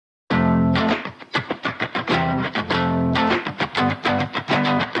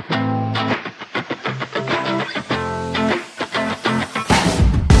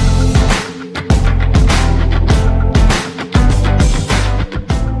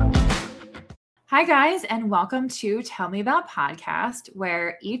Hi, guys, and welcome to Tell Me About Podcast,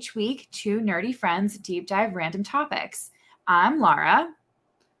 where each week two nerdy friends deep dive random topics. I'm Laura,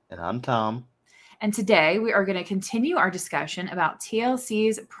 And I'm Tom. and today we are going to continue our discussion about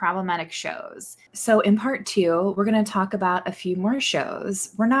TLC's problematic shows. So, in part two, we're going to talk about a few more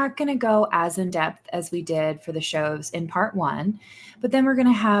shows. We're not going to go as in depth as we did for the shows in part one, but then we're going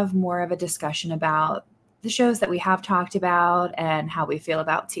to have more of a discussion about the shows that we have talked about and how we feel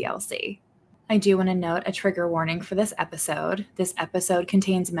about TLC. I do want to note a trigger warning for this episode. This episode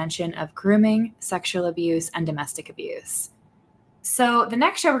contains mention of grooming, sexual abuse, and domestic abuse. So, the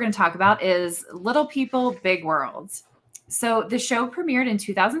next show we're going to talk about is Little People, Big Worlds. So, the show premiered in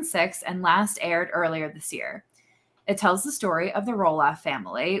 2006 and last aired earlier this year. It tells the story of the Roloff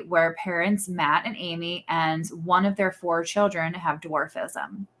family, where parents Matt and Amy and one of their four children have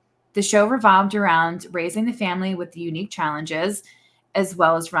dwarfism. The show revolved around raising the family with the unique challenges, as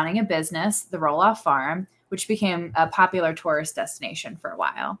well as running a business, the Roloff Farm, which became a popular tourist destination for a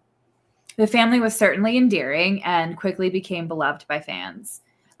while. The family was certainly endearing and quickly became beloved by fans.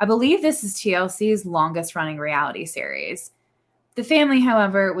 I believe this is TLC's longest running reality series. The family,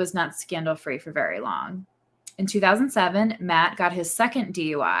 however, was not scandal-free for very long. In 2007, Matt got his second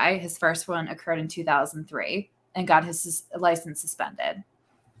DUI. His first one occurred in 2003 and got his license suspended.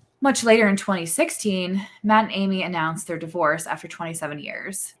 Much later in 2016, Matt and Amy announced their divorce after 27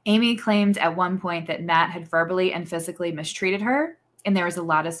 years. Amy claimed at one point that Matt had verbally and physically mistreated her, and there was a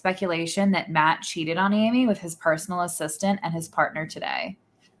lot of speculation that Matt cheated on Amy with his personal assistant and his partner today.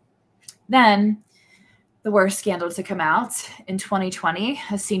 Then, the worst scandal to come out. In 2020,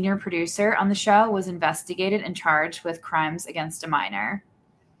 a senior producer on the show was investigated and charged with crimes against a minor.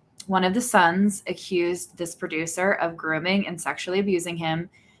 One of the sons accused this producer of grooming and sexually abusing him,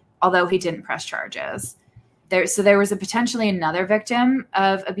 although he didn't press charges. There was potentially another victim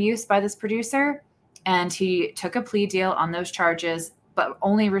of abuse by this producer, and he took a plea deal on those charges, but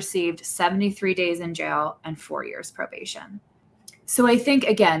only received 73 days in jail and 4 years probation. So I think,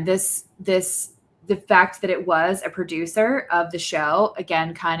 again, the fact that it was a producer of the show,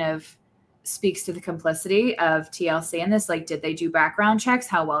 again, kind of speaks to the complicity of TLC in this. Like, did they do background checks?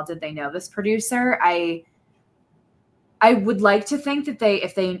 How well did they know this producer? I would like to think that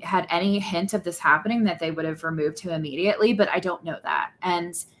if they had any hint of this happening, that they would have removed him immediately, but I don't know that.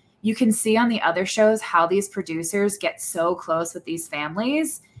 And you can see on the other shows how these producers get so close with these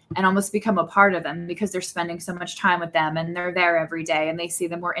families and almost become a part of them because they're spending so much time with them and they're there every day and they see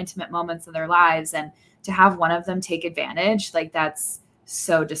the more intimate moments of their lives. And to have one of them take advantage, like, that's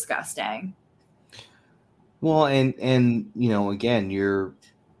so disgusting. Well, and again,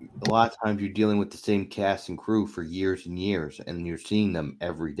 a lot of times you're dealing with the same cast and crew for years and years, and you're seeing them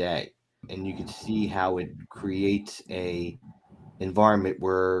every day, and you can see how it creates a environment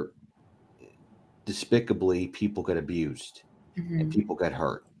where despicably people get abused and people get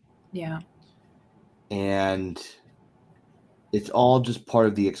hurt. Yeah. And it's all just part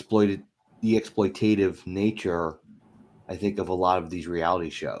of the exploitative nature, I think, of a lot of these reality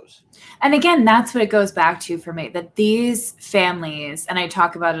shows. And again, that's what it goes back to for me, that these families, and I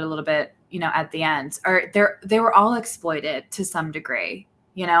talk about it a little bit, at the end, they were all exploited to some degree,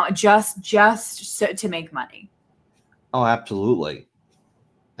 just to make money. Oh, absolutely.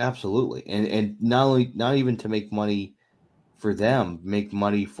 Absolutely. And not even to make money for them, make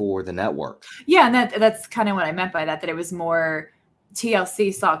money for the network. Yeah, and that's kind of what I meant by that it was more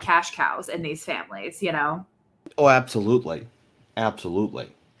TLC saw cash cows in these families, Oh, absolutely.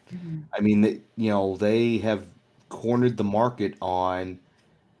 Absolutely. Mm-hmm. I mean, they have cornered the market on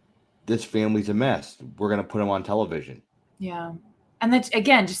this family's a mess. We're going to put them on television. Yeah. And that,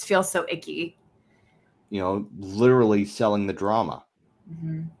 again, just feels so icky. Literally selling the drama.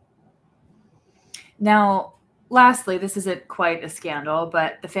 Mm-hmm. Now, lastly, this isn't quite a scandal,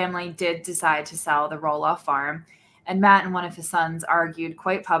 but the family did decide to sell the Roloff farm, and Matt and one of his sons argued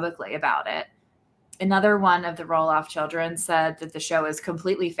quite publicly about it. Another one of the Roloff children said that the show is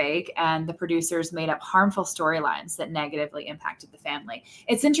completely fake and the producers made up harmful storylines that negatively impacted the family.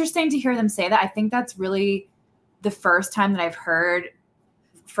 It's interesting to hear them say that. I think that's really the first time that I've heard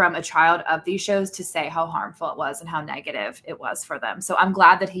from a child of these shows to say how harmful it was and how negative it was for them. So I'm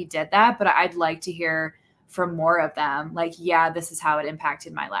glad that he did that, but I'd like to hear from more of them. Like, yeah, this is how it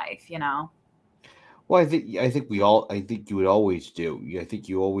impacted my life, Well, I think you would always do. I think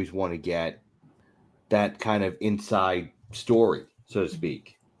you always want to get that kind of inside story, so to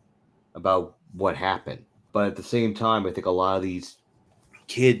speak, about what happened. But at the same time, I think a lot of these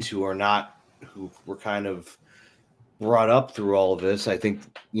kids who were kind of brought up through all of this, I think,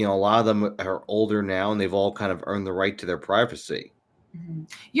 a lot of them are older now and they've all kind of earned the right to their privacy.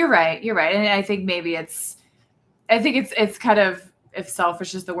 Mhm. You're right. You're right. And I think maybe it's kind of, if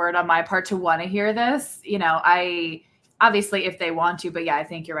selfish is the word on my part, to want to hear this. I obviously, if they want to, but yeah, I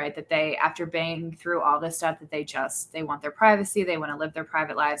think you're right that they, after being through all this stuff, that they want their privacy, they want to live their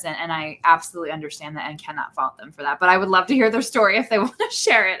private lives, and I absolutely understand that and cannot fault them for that. But I would love to hear their story if they want to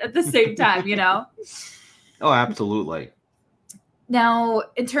share it at the same time. Oh, absolutely. Now,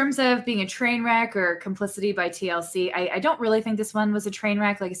 in terms of being a train wreck or complicity by TLC, I don't really think this one was a train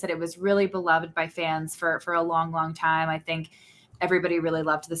wreck. Like I said, it was really beloved by fans for a long, long time. I think everybody really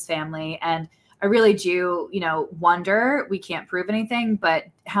loved this family. And I really do, wonder, we can't prove anything, but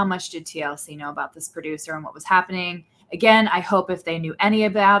how much did TLC know about this producer and what was happening? Again, I hope if they knew anything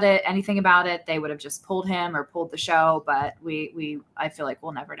about it, they would have just pulled him or pulled the show. But I feel like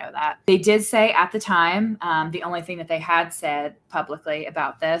we'll never know that. They did say at the time, the only thing that they had said publicly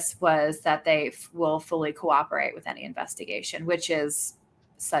about this was that they will fully cooperate with any investigation, which is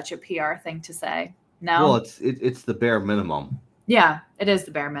such a PR thing to say. No? Well, it's the bare minimum. Yeah, it is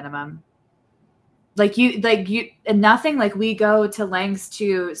the bare minimum. And nothing, like, we go to lengths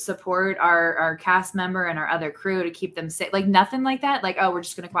to support our cast member and our other crew to keep them safe. Like, nothing like that. Like, oh, we're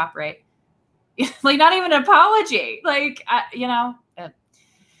just going to cooperate. Like, not even an apology. Like,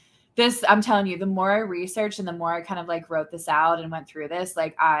 this, I'm telling you, the more I researched and the more I kind of like wrote this out and went through this,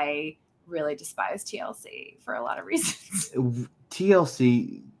 like, I really despise TLC for a lot of reasons.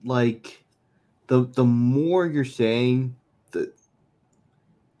 TLC, like, the more you're saying,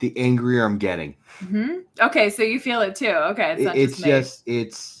 the angrier I'm getting. Mm-hmm. Okay, so you feel it too. Okay,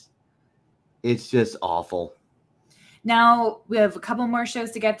 it's just awful. Now we have a couple more shows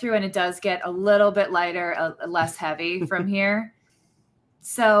to get through, and it does get a little bit lighter, less heavy from here.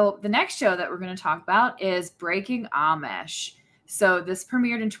 So the next show that we're going to talk about is Breaking Amish. So this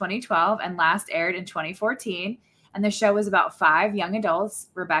premiered in 2012 and last aired in 2014. And the show was about 5 young adults,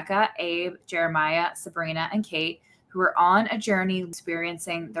 Rebecca, Abe, Jeremiah, Sabrina, and Kate, who were on a journey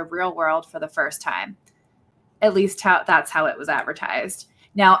experiencing the real world for the first time. At least that's how it was advertised.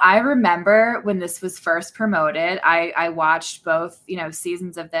 Now, I remember when this was first promoted, I watched both,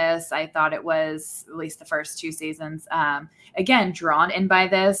 seasons of this. I thought it was at least the first 2 seasons. Again, drawn in by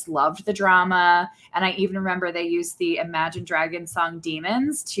this, loved the drama. And I even remember they used the Imagine Dragons song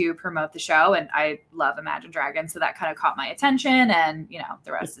Demons to promote the show. And I love Imagine Dragons. So that kind of caught my attention. And,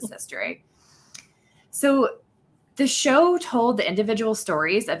 the rest is history. So the show told the individual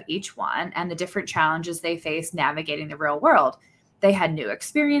stories of each one and the different challenges they faced navigating the real world. They had new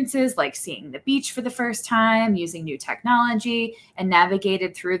experiences like seeing the beach for the first time, using new technology, and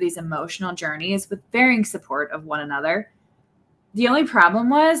navigated through these emotional journeys with varying support of one another. The only problem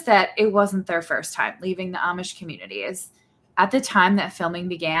was that it wasn't their first time leaving the Amish communities. At the time that filming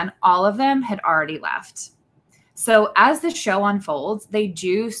began, all of them had already left. So as the show unfolds, they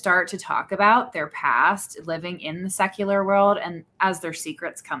do start to talk about their past living in the secular world and as their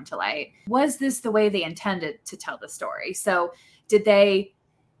secrets come to light. Was this the way they intended to tell the story? So did they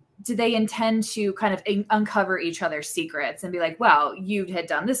intend to kind of uncover each other's secrets and be like, well, you had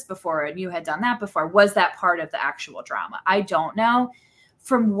done this before and you had done that before? Was that part of the actual drama? I don't know.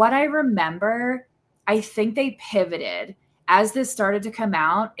 From what I remember, I think they pivoted as this started to come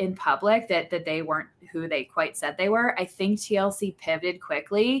out in public that they weren't who they quite said they were. I think TLC pivoted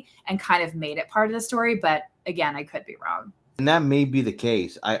quickly and kind of made it part of the story. But again, I could be wrong. And that may be the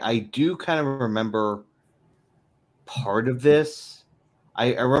case. I do kind of remember part of this.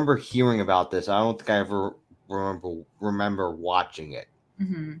 I remember hearing about this. I don't think I ever remember watching it.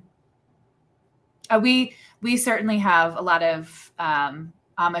 Mm-hmm. We certainly have a lot of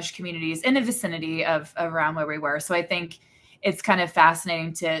Amish communities in the vicinity of around where we were. So I think it's kind of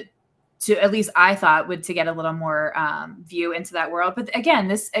fascinating to at least I thought to get a little more view into that world. But again,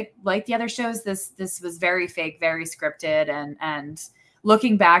 this, like the other shows, this was very fake, very scripted, and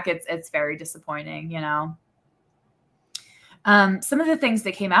looking back, it's very disappointing. Some of the things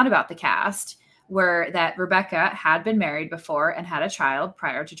that came out about the cast were that Rebecca had been married before and had a child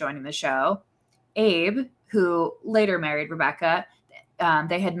prior to joining the show. Abe, who later married Rebecca,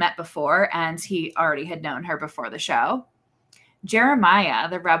 they had met before, and he already had known her before the show. Jeremiah,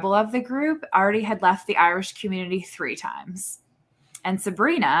 the rebel of the group, already had left the Irish community 3 times. And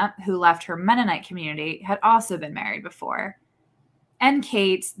Sabrina, who left her Mennonite community, had also been married before. And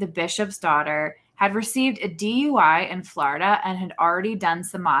Kate, the bishop's daughter, had received a DUI in Florida and had already done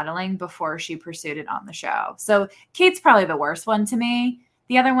some modeling before she pursued it on the show. So Kate's probably the worst one to me.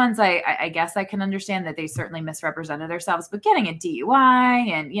 The other ones, I guess I can understand that they certainly misrepresented themselves, but getting a DUI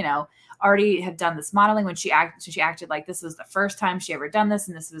and, already had done this modeling when she acted like this was the first time she ever done this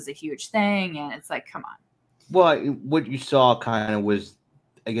and this was a huge thing. And it's like, come on. Well, what you saw kind of was,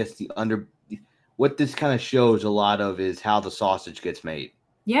 I guess, what this kind of shows a lot of is how the sausage gets made.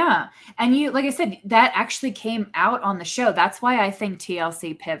 Yeah. And like I said, that actually came out on the show. That's why I think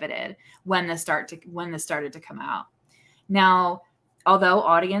TLC pivoted when this started to come out. Now, although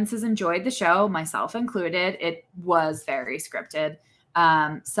audiences enjoyed the show, myself included, it was very scripted.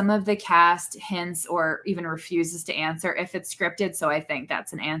 Some of the cast hints or even refuses to answer if it's scripted. So I think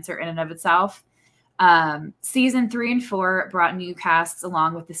that's an answer in and of itself. Season 3 and 4 brought new casts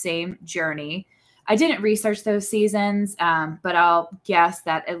along with the same journey. I didn't research those seasons, but I'll guess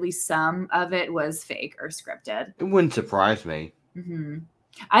that at least some of it was fake or scripted. It wouldn't surprise me. Mm-hmm.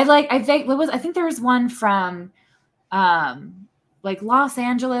 I think there was one from like Los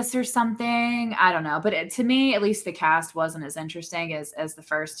Angeles or something. I don't know, but to me, at least the cast wasn't as interesting as the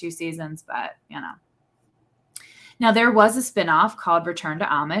first 2 seasons. But now there was a spinoff called Return to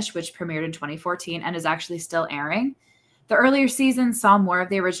Amish, which premiered in 2014 and is actually still airing. The earlier seasons saw more of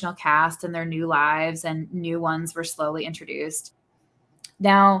the original cast and their new lives, and new ones were slowly introduced.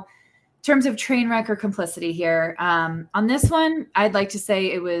 Now, in terms of train wreck or complicity here, on this one, I'd like to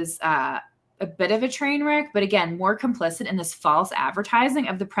say it was a bit of a train wreck, but again, more complicit in this false advertising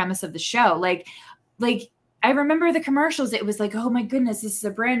of the premise of the show. Like I remember the commercials. It was like, oh my goodness, this is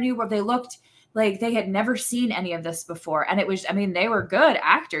a brand new world. They looked like they had never seen any of this before. And it was, I mean, they were good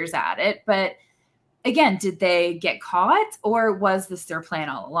actors at it, but again, did they get caught or was this their plan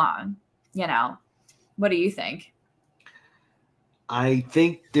all along? What do you think? I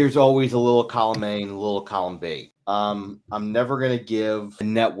think there's always a little column A and a little column B. I'm never going to give a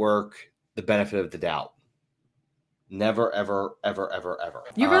network the benefit of the doubt. Never, ever, ever, ever, ever.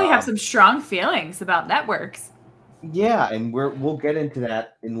 You really have some strong feelings about networks. Yeah, and we'll get into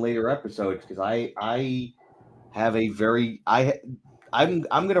that in later episodes because I have a very I'm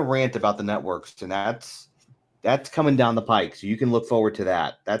going to rant about the networks, and that's coming down the pike. So you can look forward to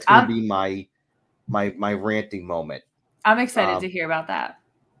that. That's going to be my ranting moment. I'm excited to hear about that.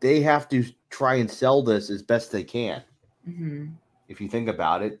 They have to try and sell this as best they can. Mm-hmm. If you think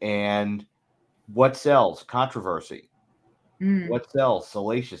about it, and what sells? Controversy. What sells?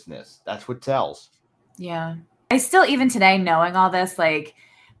 Salaciousness. That's what sells. Yeah. I still, even today, knowing all this, like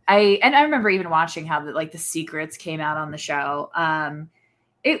I remember even watching how the secrets came out on the show.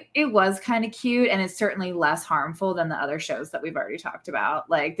 It was kind of cute, and it's certainly less harmful than the other shows that we've already talked about.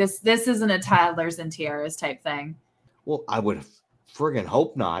 Like this isn't a toddlers and tiaras type thing. Well, I would friggin'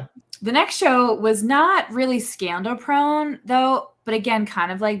 hope not. The next show was not really scandal prone though, but again,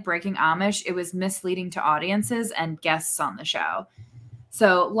 kind of like Breaking Amish, it was misleading to audiences and guests on the show.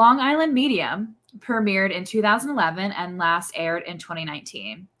 So Long Island Medium premiered in 2011 and last aired in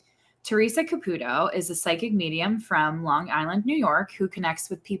 2019. Teresa Caputo is a psychic medium from Long Island, New York, who connects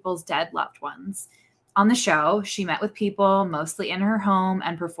with people's dead loved ones. On the show, she met with people mostly in her home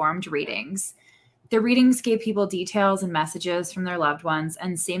and performed readings. The readings gave people details and messages from their loved ones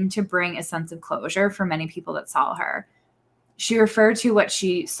and seemed to bring a sense of closure for many people that saw her. She referred to what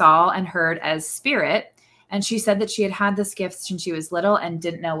she saw and heard as spirit, and she said that she had had this gift since she was little and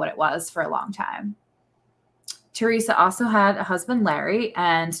didn't know what it was for a long time. Teresa also had a husband, Larry,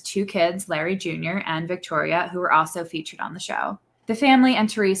 and 2 kids, Larry Jr. and Victoria, who were also featured on the show. The family and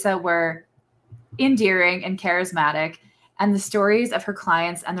Teresa were endearing and charismatic, and the stories of her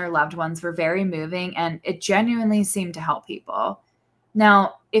clients and their loved ones were very moving, and it genuinely seemed to help people.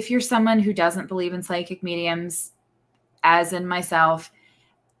 Now, if you're someone who doesn't believe in psychic mediums, as in myself,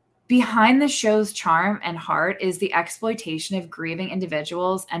 behind the show's charm and heart is the exploitation of grieving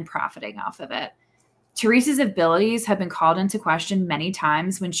individuals and profiting off of it. Teresa's abilities have been called into question many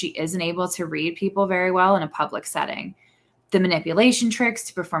times when she isn't able to read people very well in a public setting. The manipulation tricks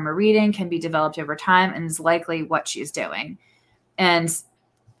to perform a reading can be developed over time and is likely what she's doing. And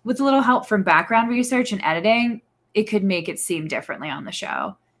with a little help from background research and editing, it could make it seem differently on the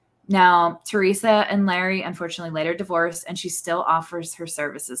show. Now, Teresa and Larry unfortunately later divorced, and she still offers her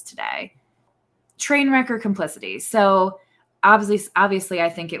services today. Train wreck or complicity. So obviously, I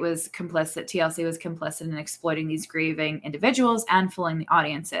think it was complicit. TLC was complicit in exploiting these grieving individuals and fooling the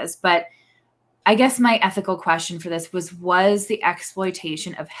audiences. But I guess my ethical question for this was the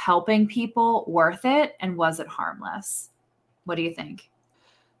exploitation of helping people worth it, and was it harmless? What do you think?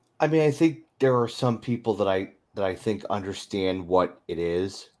 I mean, I think there are some people that I think understand what it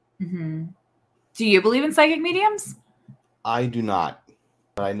is. Mm-hmm. Do you believe in psychic mediums? I do not,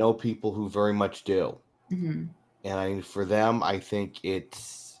 but I know people who very much do. Mm-hmm. And for them, I think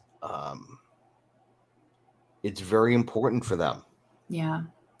it's very important for them. Yeah.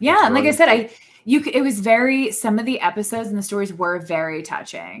 Yeah. And like I said, it was some of the episodes and the stories were very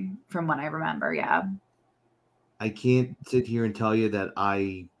touching from what I remember. Yeah. I can't sit here and tell you that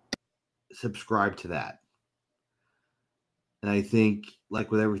I subscribe to that. And I think,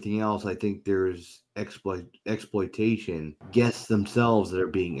 like with everything else, I think there's exploitation, guests themselves that are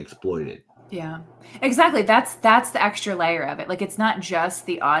being exploited. Yeah, exactly. That's the extra layer of it. Like, it's not just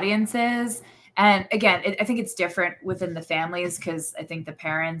the audiences. And again, I think it's different within the families because I think the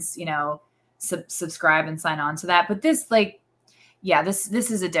parents, subscribe and sign on to that. But this, like, yeah, this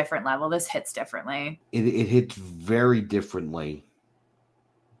is a different level. This hits differently. It hits very differently.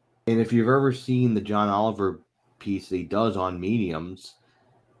 And if you've ever seen the John Oliver piece that he does on mediums,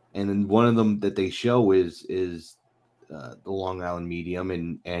 and then one of them that they show is the Long Island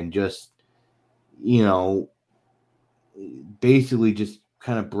medium, and just you know basically just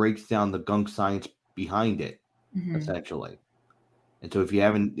kind of breaks down the gunk science behind it, essentially. And so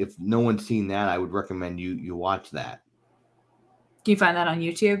if no one's seen that, I would recommend you watch that. Do you find that on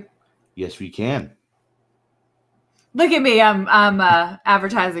YouTube? Yes, we can. Look at me. I'm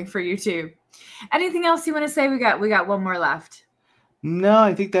advertising for YouTube. Anything else you want to say? We got one more left. No,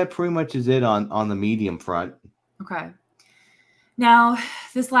 I think that pretty much is it on the medium front. Okay. Now,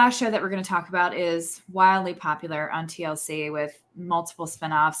 this last show that we're going to talk about is wildly popular on TLC with multiple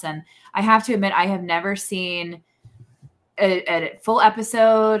spinoffs. And I have to admit, I have never seen a full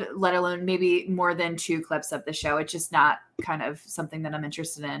episode, let alone maybe more than 2 clips of the show. It's just not kind of something that I'm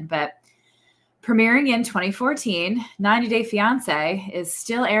interested in. But premiering in 2014, 90 Day Fiancé is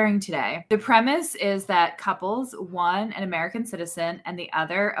still airing today. The premise is that couples, one an American citizen and the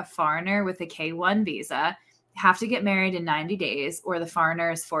other a foreigner with a K-1 visa, have to get married in 90 days or the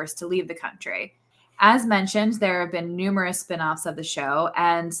foreigner is forced to leave the country. As mentioned, there have been numerous spin-offs of the show,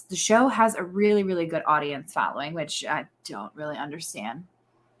 and the show has a really, really good audience following, which I don't really understand.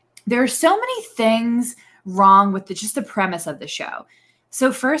 There are so many things wrong with just the premise of the show.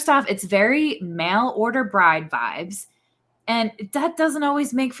 So first off, it's very mail order bride vibes, and that doesn't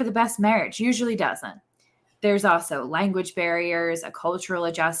always make for the best marriage, usually doesn't. There's also language barriers, a cultural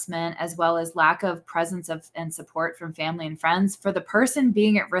adjustment, as well as lack of presence and support from family and friends for the person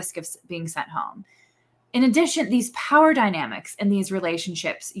being at risk of being sent home. In addition, these power dynamics in these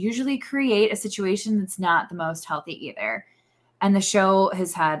relationships usually create a situation that's not the most healthy either. And the show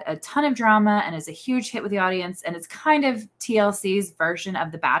has had a ton of drama and is a huge hit with the audience. And it's kind of TLC's version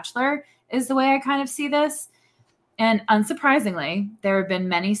of The Bachelor, is the way I kind of see this. And unsurprisingly, there have been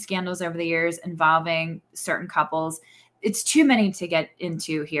many scandals over the years involving certain couples. It's too many to get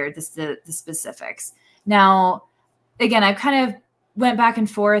into here, the specifics. Now, again, I've kind of went back and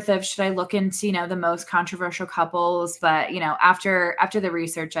forth of should I look into, the most controversial couples, but after the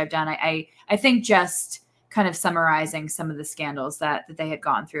research I've done, I think just kind of summarizing some of the scandals that they had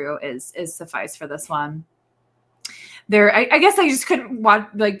gone through is suffice for this one. I guess I just couldn't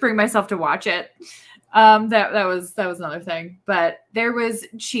bring myself to watch it. That was another thing, but there was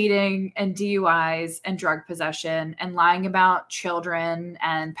cheating and DUIs and drug possession and lying about children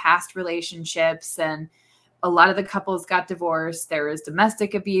and past relationships, and a lot of the couples got divorced. There was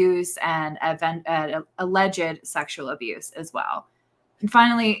domestic abuse and alleged sexual abuse as well. And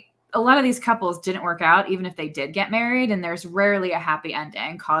finally, a lot of these couples didn't work out, even if they did get married, and there's rarely a happy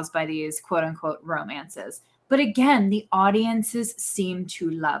ending caused by these quote unquote romances. But again, the audiences seem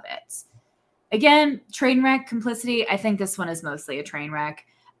to love it. Again, train wreck, complicity. I think this one is mostly a train wreck.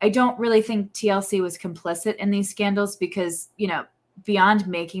 I don't really think TLC was complicit in these scandals because, beyond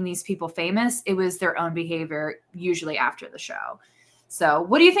making these people famous, it was their own behavior, usually after the show. So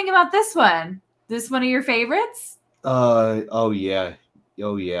what do you think about this one? This one of your favorites? Oh yeah.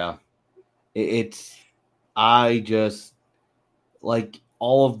 I just like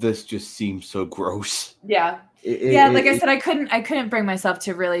all of this just seems so gross. Yeah. Like I said, I couldn't bring myself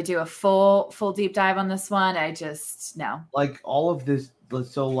to really do a full deep dive on this one. I just no. Like all of this,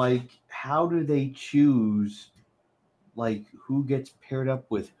 so like, how do they choose? Like who gets paired up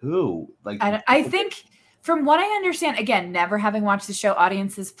with who? Like I think from what I understand, again, never having watched the show,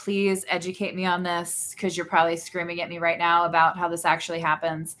 audiences, please educate me on this because you're probably screaming at me right now about how this actually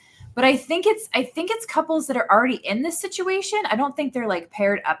happens. But I think it's couples that are already in this situation. I don't think they're like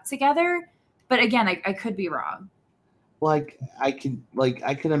paired up together. But again, I could be wrong. Like I can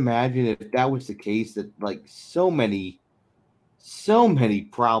imagine if that was the case, that like so many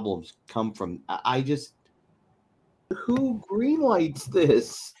problems come from. I just, who greenlights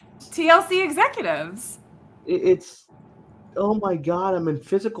this? TLC executives. It's, oh my God, I'm in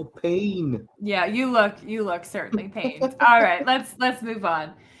physical pain. Yeah, you look certainly pained. All right, let's move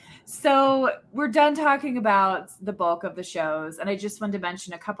on. So we're done talking about the bulk of the shows, and I just wanted to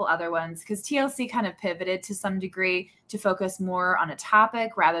mention a couple other ones because TLC kind of pivoted to some degree to focus more on a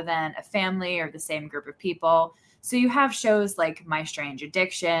topic rather than a family or the same group of people. So you have shows like My Strange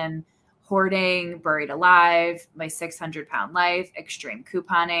Addiction, Hoarding, Buried Alive, My 600-Pound Life, Extreme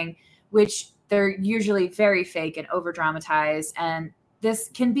Couponing, which they're usually very fake and over dramatized. And this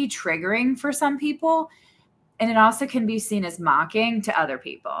can be triggering for some people. And it also can be seen as mocking to other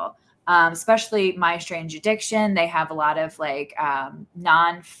people. Especially My Strange Addiction. They have a lot of like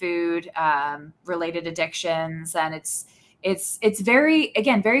non-food related addictions, and it's very,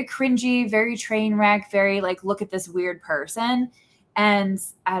 again, very cringy, very train wreck, very like, look at this weird person. And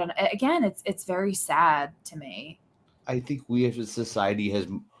I don't know, again, it's very sad to me. I think we as a society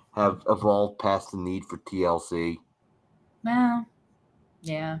have evolved past the need for TLC. Well,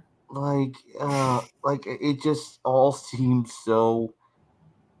 yeah. Like it just all seems so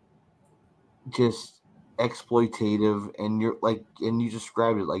just exploitative, and you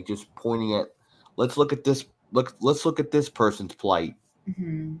described it like just pointing at, let's look at this, let's look at this person's plight.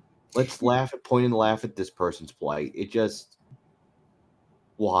 Mm-hmm. Let's point and laugh at this person's plight. It just,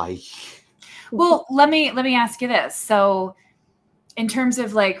 why? Well, let me ask you this. So in terms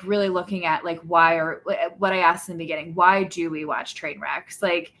of like really looking at like why, or what I asked in the beginning, why do we watch train wrecks?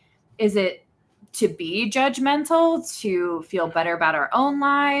 Like, is it to be judgmental, to feel better about our own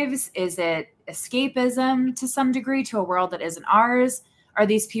lives? Is it escapism to some degree to a world that isn't ours? Are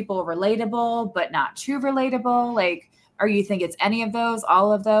these people relatable but not too relatable? Like, are you think it's any of those,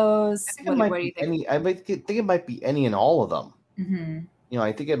 all of those? I think it What might do you be think? any. Think it might be any and all of them. Mm-hmm.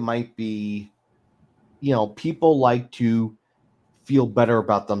 I think it might be. People like to feel better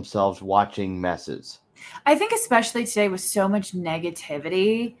about themselves watching messes. I think especially today with so much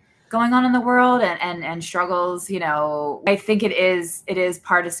negativity going on in the world, and struggles, I think it is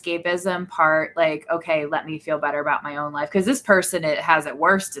part escapism, part like, okay, let me feel better about my own life, because this person, it has it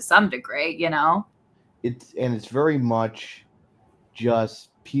worse to some degree. It's very much just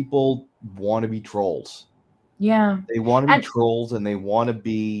people want to be trolls. Yeah. They want to be And trolls, and they want to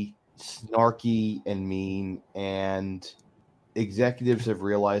be snarky and mean, and executives have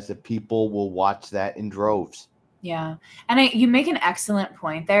realized that people will watch that in droves. yeah. And you make an excellent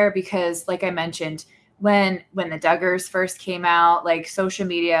point there, because like I mentioned, when the Duggars first came out, like social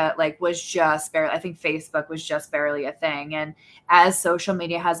media like was just barely, I think Facebook was just barely a thing. And as social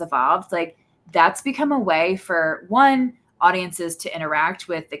media has evolved, like that's become a way for one, audiences to interact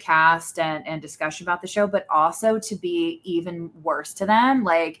with the cast and discussion about the show, but also to be even worse to them,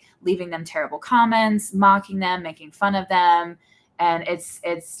 like leaving them terrible comments, mocking them, making fun of them. And it's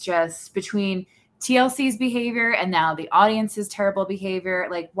just between TLC's behavior and now the audience's terrible behavior.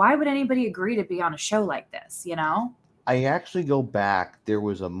 Like, why would anybody agree to be on a show like this? I actually go back. There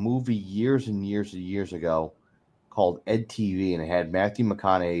was a movie years and years and years ago called Ed TV, and it had Matthew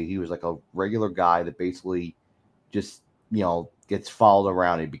McConaughey. He was like a regular guy that basically just gets followed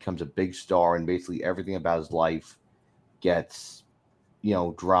around. He becomes a big star, and basically everything about his life gets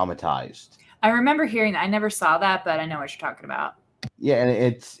dramatized. I remember hearing that. I never saw that, but I know what you're talking about. Yeah, and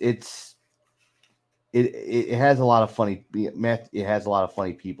it has a lot of funny. It has a lot of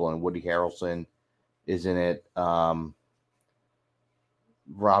funny people, and Woody Harrelson is in it. Rob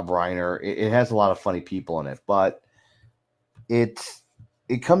Reiner. It has a lot of funny people in it, but it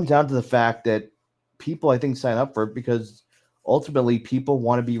comes down to the fact that people, I think, sign up for it because ultimately people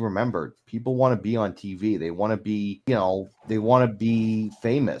want to be remembered. People want to be on TV. They want to be, they want to be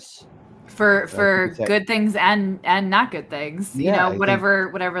famous. For good things and not good things, Yeah, I think,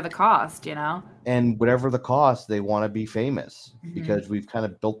 whatever the cost. and whatever the cost, they want to be famous Mm-hmm. because we've kind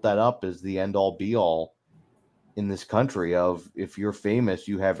of built that up as the end all be all in this country of, if you're famous,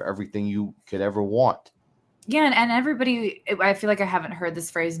 you have everything you could ever want. Yeah, and everybody, I feel like I haven't heard this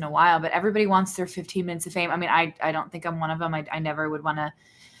phrase in a while, but everybody wants their 15 minutes of fame. I mean, I don't think I'm one of them. I never would want to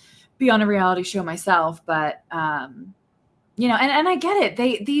be on a reality show myself, but and I get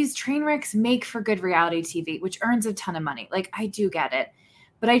it. These train wrecks make for good reality TV, which earns a ton of money. Like, I do get it.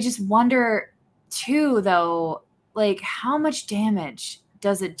 But I just wonder too, though, like, how much damage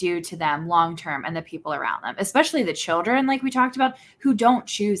does it do to them long term and the people around them, especially the children, like we talked about, who don't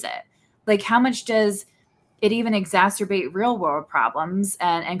choose it? Like, how much does it even exacerbate real world problems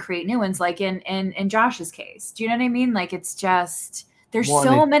and create new ones, like in Josh's case? Do you know what I mean? Like, it's just, there's One,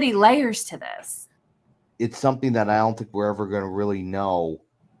 so many layers to this. it's something that I don't think we're ever going to really know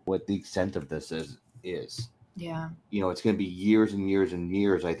what the extent of this is. Yeah. It's going to be years and years and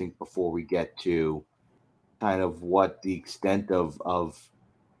years, I think, before we get to kind of what the extent of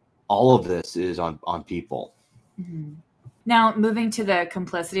all of this is on people. Mm-hmm. Now, moving to the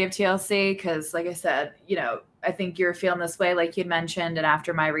complicity of TLC, because like I said, I think you're feeling this way, like you'd mentioned, and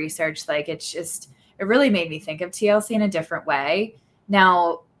after my research, like it really made me think of TLC in a different way.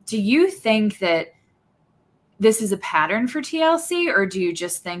 Now, do you think that this is a pattern for TLC, or do you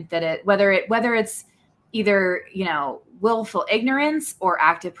just think that whether it's either, willful ignorance or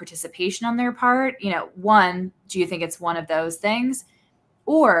active participation on their part, one, do you think it's one of those things?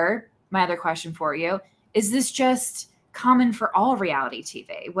 Or my other question for you, is this just common for all reality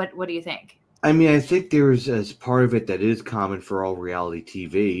TV? What do you think? I mean, I think there's as part of it that is common for all reality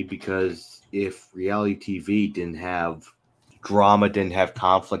TV, because if reality TV didn't have drama, didn't have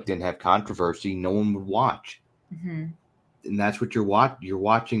conflict, didn't have controversy, no one would watch. Mm-hmm. And that's what you're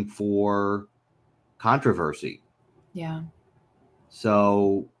watching for, controversy. Yeah.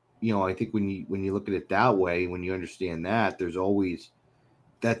 So, I think when you look at it that way, when you understand that, there's always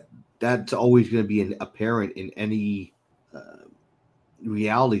that's always going to be apparent in any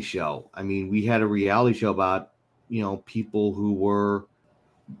reality show. I mean, we had a reality show about, people who were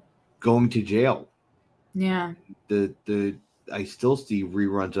going to jail. Yeah. I still see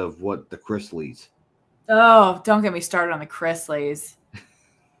reruns of the Chrisleys. Oh, don't get me started on the Chrisleys.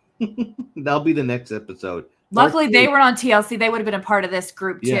 That'll be the next episode. Luckily, they were on TLC. They would have been a part of this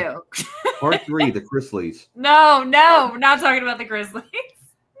group too. Part 3, the Chrisleys. No, we're not talking about the Chrisleys.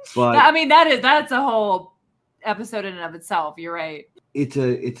 But I mean, that's a whole episode in and of itself. You're right. It's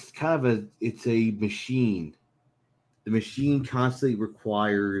a machine. The machine constantly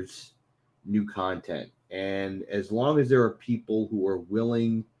requires new content, and as long as there are people who are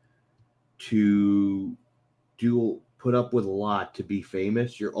willing to put up with a lot to be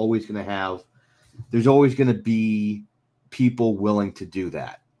famous, there's always going to be people willing to do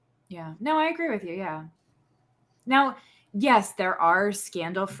that. Yeah. No, I agree with you. Yeah. Now, yes, there are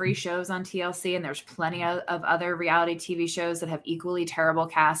scandal-free shows on TLC, and there's plenty of other reality TV shows that have equally terrible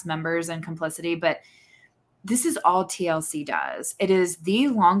cast members and complicity, but this is all TLC does. It is the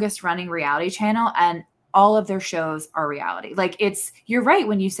longest running reality channel, and all of their shows are reality. Like, you're right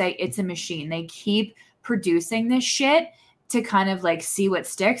when you say it's a machine. They keep producing this shit to kind of like see what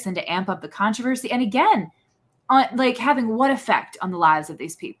sticks and to amp up the controversy. And again, like having what effect on the lives of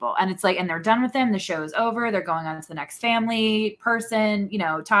these people. And it's like, and they're done with them. The show is over. They're going on to the next family, person,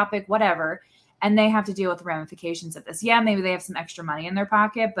 topic, whatever. And they have to deal with the ramifications of this. Yeah, maybe they have some extra money in their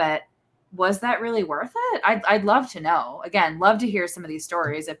pocket, but was that really worth it? I'd love to know. Again, love to hear some of these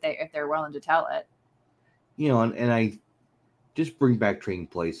stories if they're willing to tell it. And I just bring back Trading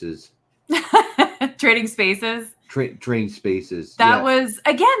Places. Trading Spaces. Trading Spaces. That was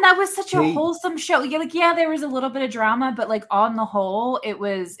such a wholesome show. Yeah, there was a little bit of drama, but like on the whole, it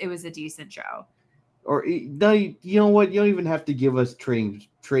was a decent show. Or no, you know what? You don't even have to give us Trading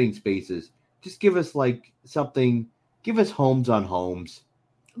Spaces. Just give us like something. Give us Homes on Homes.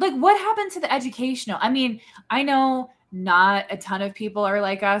 Like, what happened to the educational? I mean, I know not a ton of people are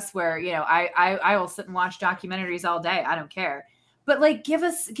like us, where I will sit and watch documentaries all day. I don't care. But like, give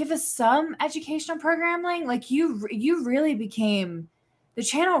us some educational programming. Like you really became, the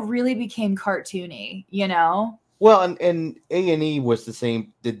channel really became cartoony, Well, and A&E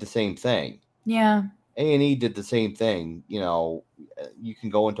did the same thing. Yeah. A&E did the same thing. You can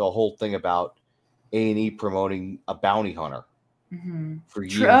go into a whole thing about A&E promoting a bounty hunter. Mm-hmm. For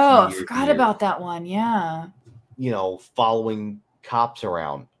years. I forgot about that one. Yeah. Following cops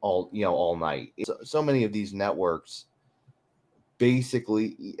around all night. So many of these networks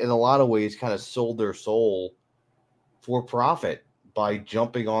basically, in a lot of ways, kind of sold their soul for profit by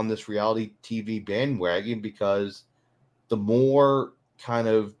jumping on this reality TV bandwagon, because the more kind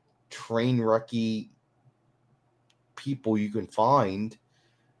of train wrecky people you can find,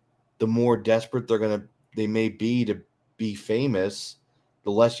 the more desperate they may be to be famous,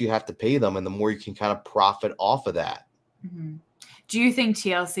 the less you have to pay them, and the more you can kind of profit off of that. Mm-hmm. Do you think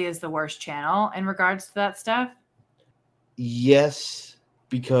TLC is the worst channel in regards to that stuff? Yes,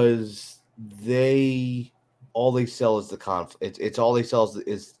 because all they sell is the conflict. It's all they sell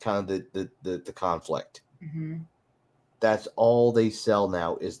is kind of the conflict. Mm-hmm. That's all they sell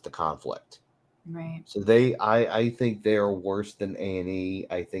now is the conflict. Right. So I think they're worse than A&E.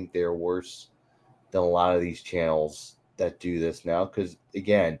 I think they're worse than a lot of these channels that do this now, because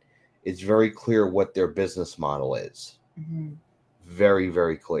again, it's very clear what their business model is. Mm-hmm. Very,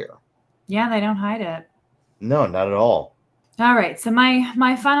 very clear. Yeah, they don't hide it. No, not at all. All right. So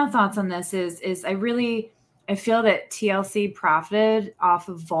my final thoughts on this is I feel that TLC profited off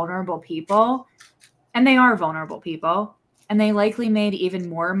of vulnerable people, and they are vulnerable people, and they likely made even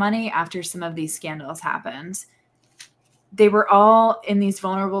more money after some of these scandals happened. They were all in these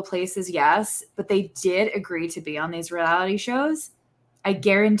vulnerable places, yes, but they did agree to be on these reality shows. I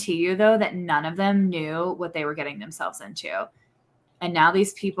guarantee you, though, that none of them knew what they were getting themselves into. And now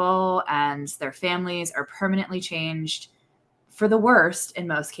these people and their families are permanently changed for the worst in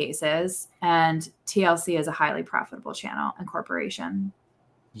most cases. And TLC is a highly profitable channel and corporation.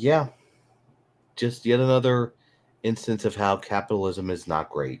 Yeah. Just yet another instance of how capitalism is not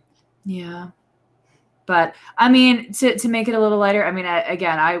great. Yeah. But I mean, to make it a little lighter, I mean,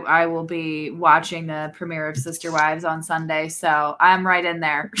 I will be watching the premiere of Sister Wives on Sunday, so I'm right in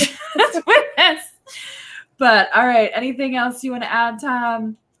there with this. But all right, anything else you want to add,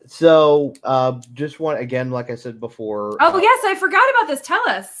 Tom? So, just want again, like I said before. Oh yes, I forgot about this. Tell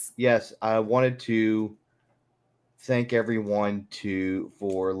us. Yes, I wanted to thank everyone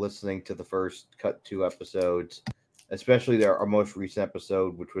for listening to the first cut 2 episodes, especially our most recent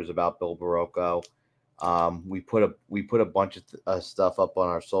episode, which was about Bill Barocco. We put a bunch of stuff up on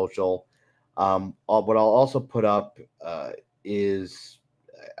our social. What I'll also put up is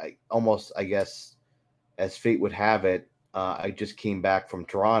I guess, as fate would have it, I just came back from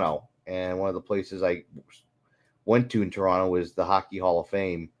Toronto, and one of the places I went to in Toronto was the Hockey Hall of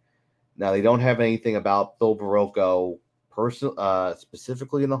Fame. Now, they don't have anything about Bill Barocco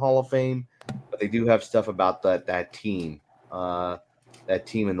specifically in the Hall of Fame, but they do have stuff about that team in the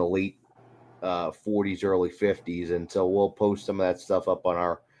late 40s, early 50s, and so we'll post some of that stuff up on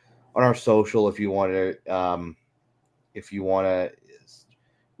our social if you want to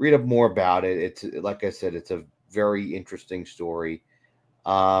read up more about it. It's, like I said, it's a very interesting story,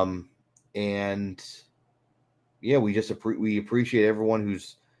 and yeah, we appreciate everyone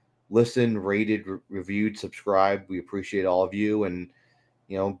who's listened, rated, reviewed, subscribed. We appreciate all of you, and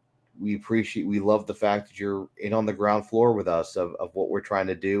we love the fact that you're in on the ground floor with us of what we're trying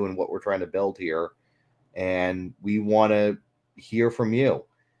to do and what we're trying to build here, and we want to hear from you.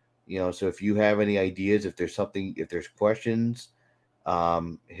 So if you have any ideas, if there's questions,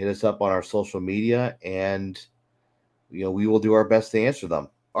 hit us up on our social media, and we will do our best to answer them.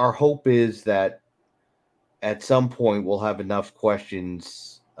 Our hope is that at some point we'll have enough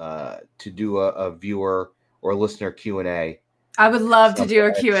questions to do a viewer or listener Q&A. I would love to do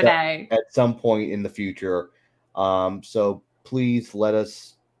a Q&A at some point in the future. So please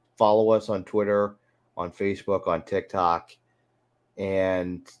follow us on Twitter, on Facebook, on TikTok,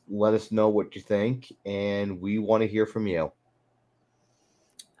 and let us know what you think. And we want to hear from you.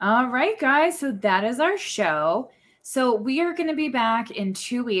 All right, guys. So that is our show. So we are going to be back in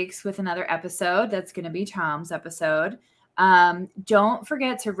 2 weeks with another episode. That's going to be Tom's episode. Don't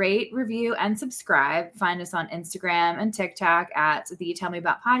forget to rate, review, and subscribe. Find us on Instagram and TikTok at the Tell Me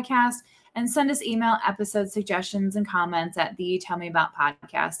About Podcast, and send us email episode suggestions and comments at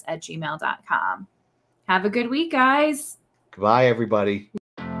thetellmeaboutpodcast@gmail.com. Have a good week, guys. Goodbye, everybody.